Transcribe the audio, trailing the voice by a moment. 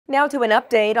Now to an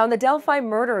update on the Delphi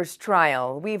murders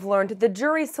trial. We've learned the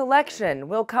jury selection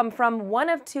will come from one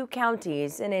of two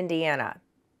counties in Indiana.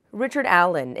 Richard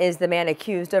Allen is the man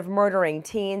accused of murdering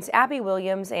teens Abby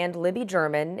Williams and Libby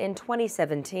German in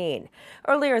 2017.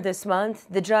 Earlier this month,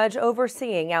 the judge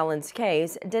overseeing Allen's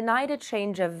case denied a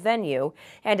change of venue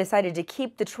and decided to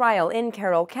keep the trial in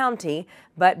Carroll County,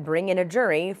 but bring in a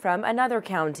jury from another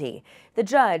county. The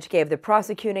judge gave the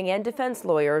prosecuting and defense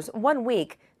lawyers 1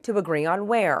 week to agree on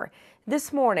where.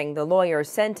 This morning, the lawyers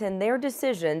sent in their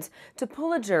decisions to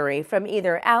pull a jury from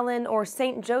either Allen or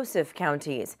St. Joseph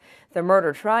counties. The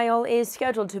murder trial is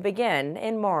scheduled to begin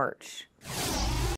in March.